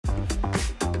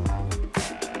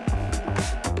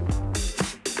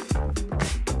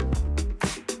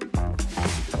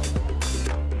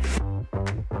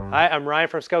Hi, I'm Ryan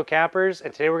from Scout Campers,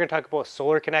 and today we're going to talk about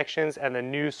solar connections and the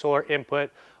new solar input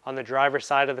on the driver's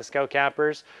side of the Scout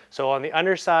Campers. So on the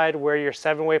underside where your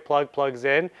 7-way plug plugs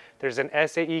in, there's an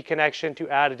SAE connection to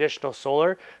add additional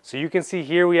solar. So you can see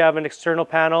here we have an external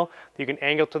panel that you can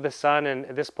angle to the sun, and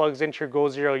this plugs into your Go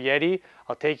Zero Yeti.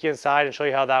 I'll take you inside and show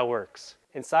you how that works.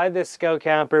 Inside this Scout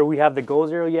Camper, we have the Go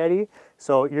Zero Yeti.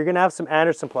 So you're gonna have some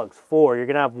Anderson plugs, 4. You're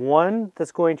gonna have one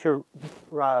that's going to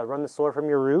run the solar from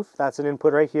your roof. That's an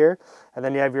input right here. And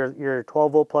then you have your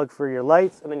 12-volt plug for your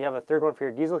lights. And then you have a third one for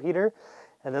your diesel heater.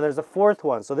 And then there's a fourth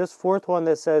one. So this fourth one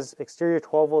that says exterior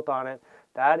 12-volt on it,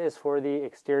 that is for the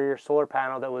exterior solar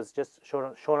panel that was just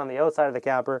shown on the outside of the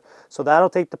camper. So that'll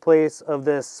take the place of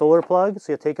this solar plug.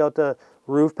 So you'll take out the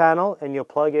roof panel and you'll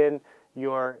plug in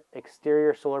your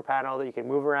exterior solar panel that you can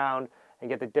move around and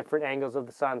get the different angles of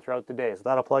the sun throughout the day. So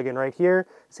that'll plug in right here,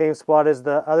 same spot as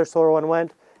the other solar one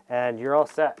went, and you're all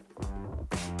set.